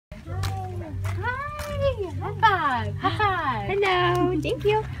High five! High five! Hello! Thank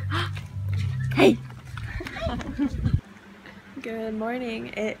you! Hey! Good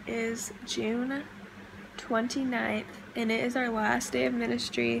morning. It is June 29th and it is our last day of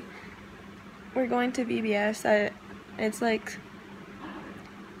ministry. We're going to VBS. It's like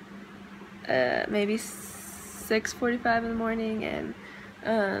maybe 6:45 in the morning, and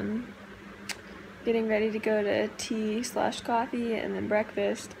getting ready to go to tea/coffee and then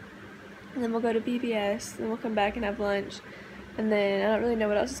breakfast, and then we'll go to VBS, and we'll come back and have lunch, and then I don't really know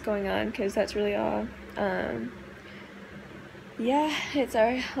what else is going on because that's really all. Yeah, it's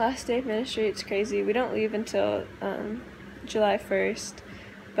our last day of ministry. It's crazy. We don't leave until July 1st,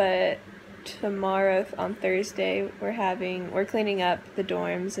 but tomorrow on Thursday we're cleaning up the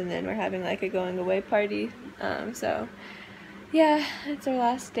dorms, and then we're having like a going away party. So yeah, it's our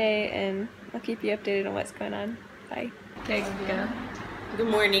last day, and I'll keep you updated on what's going on. Bye. Okay, go. Good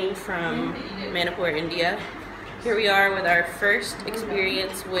morning from Manipur, India. Here we are with our first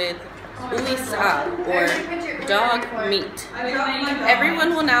experience with ulisa, or dog meat.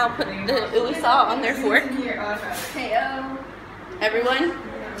 Everyone will now put the ulisa on their fork. Everyone,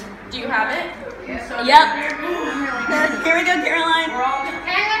 do you have it? Yep. Here we go, Caroline.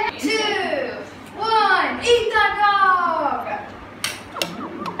 2, 1, eat that dog!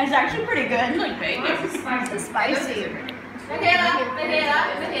 It's actually pretty good. It's like bacon. It's spicy. Michaela.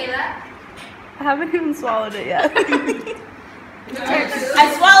 I haven't even swallowed it yet. I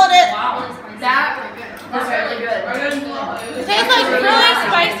swallowed it. That was really good. It tastes like really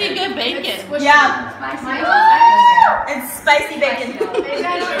spicy good bacon. Yeah. It's spicy bacon.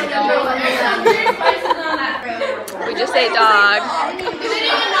 We just ate dog.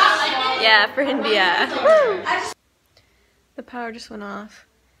 Yeah, for India. The power just went off.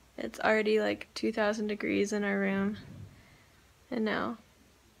 It's already like 2,000 degrees in our room, and now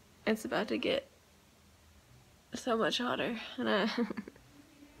it's about to get so much hotter.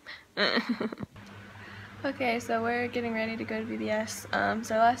 Okay, so we're getting ready to go to VBS.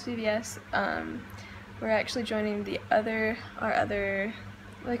 So last VBS, we're actually joining our other,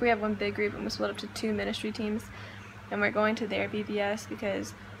 like we have one big group and we split up to 2 ministry teams, and we're going to their VBS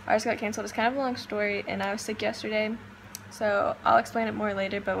because ours got canceled. It's kind of a long story, and I was sick yesterday, so I'll explain it more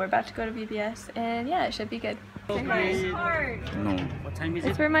later, but we're about to go to VBS, and yeah, it should be good. No. What time is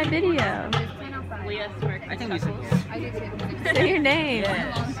It's for my video. I think we should. Say your name.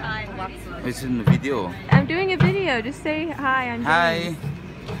 It's in the video. I'm doing a video. Just say hi. Hi,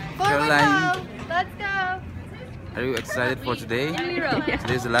 Caroline. Let's go! Are you excited for today? Yeah.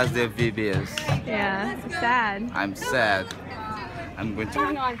 Today's the last day of VBS. Yeah, it's sad. I'm sad. I'm going to.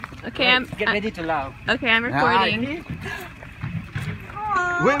 Okay, Get ready to laugh. Okay, I'm recording.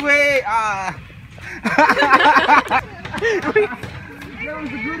 Wait! Ah!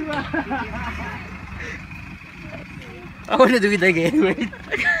 I want to do it again. Wait.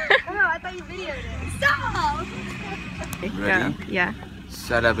 I thought you videoed it. Stop! Ready? Yeah.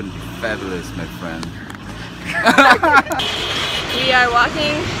 Shut up and be fabulous, my friend. We are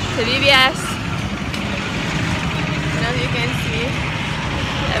walking to VBS. I don't know if you can see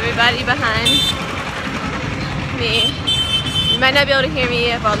everybody behind me. You might not be able to hear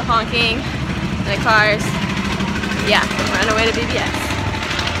me of all the honking and the cars. Yeah, we're on our way to VBS.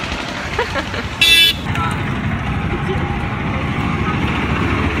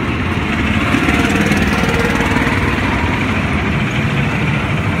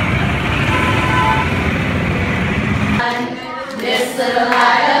 This little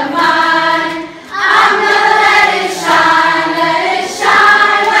light of mine, I'm gonna let it shine, let it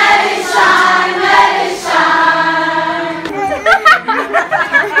shine, let it shine, let it shine.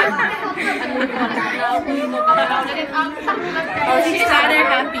 Oh, she's sad and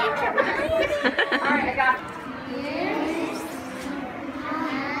happy. Alright, I got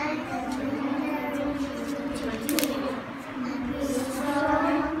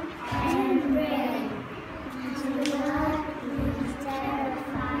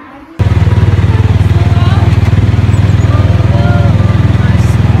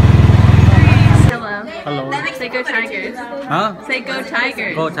Hello. Say go Tigers. Huh? Say go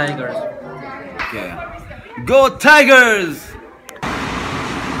Tigers. Go Tigers. Okay. Go Tigers!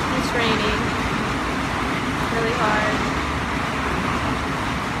 It's raining really hard.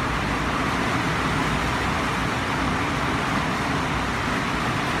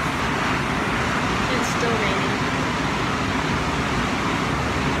 It's still raining.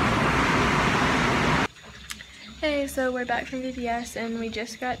 Hey, so we're back from VBS, and we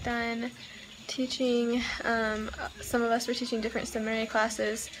just got done teaching. Some of us were teaching different seminary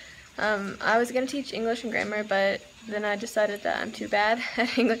classes. I was going to teach English and grammar, but then I decided that I'm too bad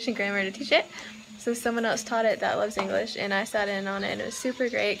at English and grammar to teach it. So someone else taught it that loves English, and I sat in on it, and it was super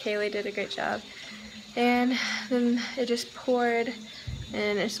great. Kaylee did a great job. And then it just poured,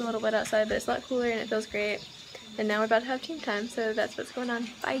 and it's a little wet outside, but it's a lot cooler, and it feels great. And now we're about to have team time, so that's what's going on.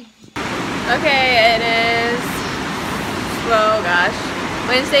 Bye. Okay, it is, oh gosh,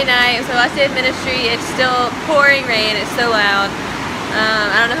 Wednesday night, so last day of ministry. It's still pouring rain, it's so loud.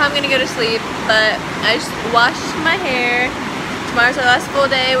 I don't know how I'm gonna go to sleep, but I just washed my hair. Tomorrow's our last full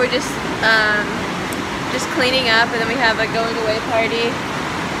day. We're just cleaning up, and then we have a going away party.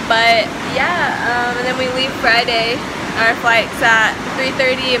 But yeah, and then we leave Friday. Our flight's at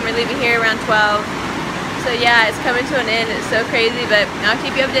 3:30, and we're leaving here around 12. So yeah, it's coming to an end. It's so crazy, but I'll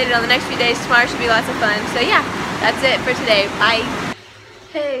keep you updated on the next few days. Tomorrow should be lots of fun. So yeah, that's it for today. Bye.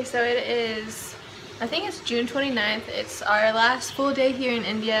 Hey, so it is, I think it's June 29th. It's our last full day here in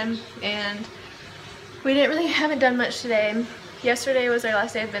India, and we haven't done much today. Yesterday was our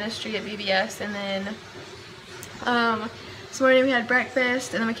last day of ministry at BBS, and then this morning we had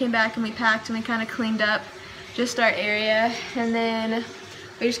breakfast, and then we came back and we packed and we kind of cleaned up just our area, and then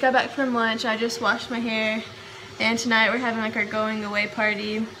we just got back from lunch. I just washed my hair, and tonight we're having like our going away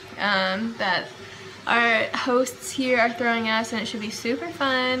party that our hosts here are throwing us, and it should be super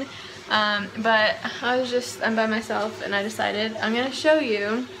fun. But I'm by myself, and I decided I'm gonna show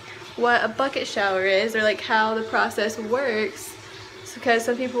you what a bucket shower is, or like how the process works, because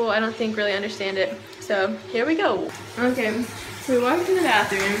some people I don't think really understand it. So here we go. Okay, so we walked in the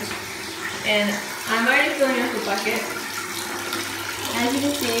bathroom, and I'm already filling up the bucket. As you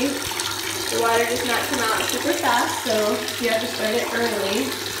can see, the water does not come out super fast, so you have to start it early.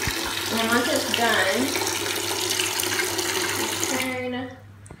 And then once it's done, turn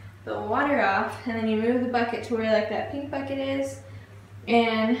the water off, and then you move the bucket to where like that pink bucket is,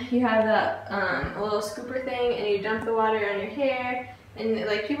 and you have that a little scooper thing, and you dump the water on your hair, and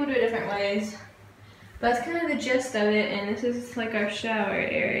like people do it different ways. But that's kind of the gist of it, and this is like our shower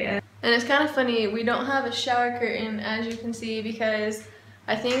area. And it's kind of funny, we don't have a shower curtain, as you can see, because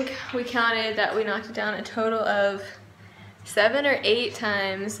I think we counted that we knocked it down a total of 7 or 8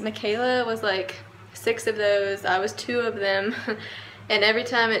 times. Michaela was like 6 of those, I was 2 of them, and every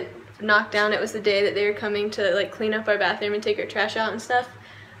time it knocked down, it was the day that they were coming to like clean up our bathroom and take our trash out and stuff.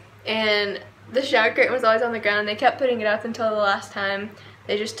 And the shower curtain was always on the ground. They kept putting it up until the last time.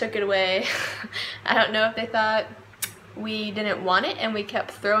 They just took it away. I don't know if they thought we didn't want it and we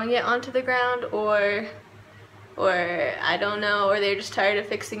kept throwing it onto the ground, or I don't know, or they were just tired of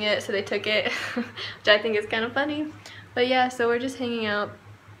fixing it, so they took it, which I think is kind of funny. But yeah, so we're just hanging out.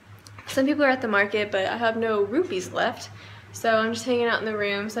 Some people are at the market, but I have no rupees left, so I'm just hanging out in the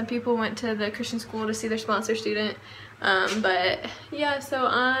room. Some people went to the Christian school to see their sponsor student, but yeah, so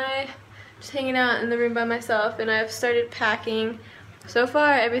I'm just hanging out in the room by myself, and I've started packing. So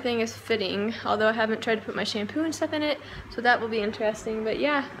far everything is fitting, although I haven't tried to put my shampoo and stuff in it, so that will be interesting. But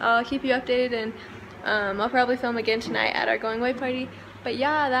yeah, I'll keep you updated, and I'll probably film again tonight at our going away party. But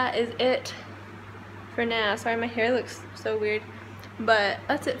yeah, that is it for now. Sorry, my hair looks so weird, but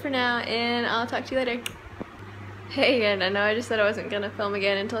that's it for now, and I'll talk to you later. Hey again, I know I just said I wasn't gonna film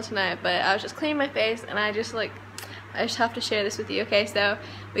again until tonight, but I was just cleaning my face, and I just have to share this with you. Okay, so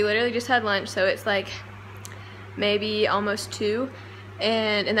we literally just had lunch, so it's like maybe almost 2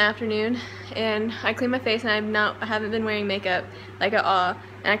 and in the afternoon, and I clean my face, and I haven't been wearing makeup like at all,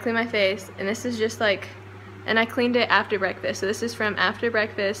 and I clean my face, and this is just like, and I cleaned it after breakfast, so this is from after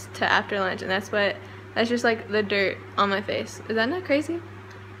breakfast to after lunch, and that's just like the dirt on my face. Is that not crazy?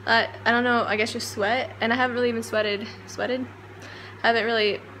 I don't know, I guess just sweat, and I haven't really even sweated, I haven't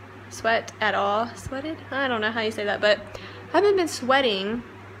really sweat at all, I don't know how you say that, but I haven't been sweating,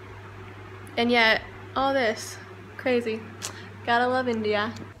 and yet all this, crazy. Gotta love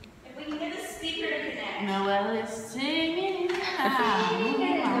India. If we can get the speaker to connect. Noelle is singing. And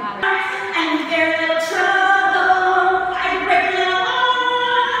very little trouble. I can break your heart.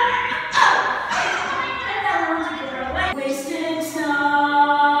 Wasted time,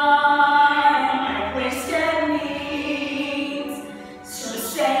 like wasted needs. So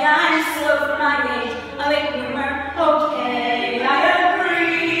say I'm so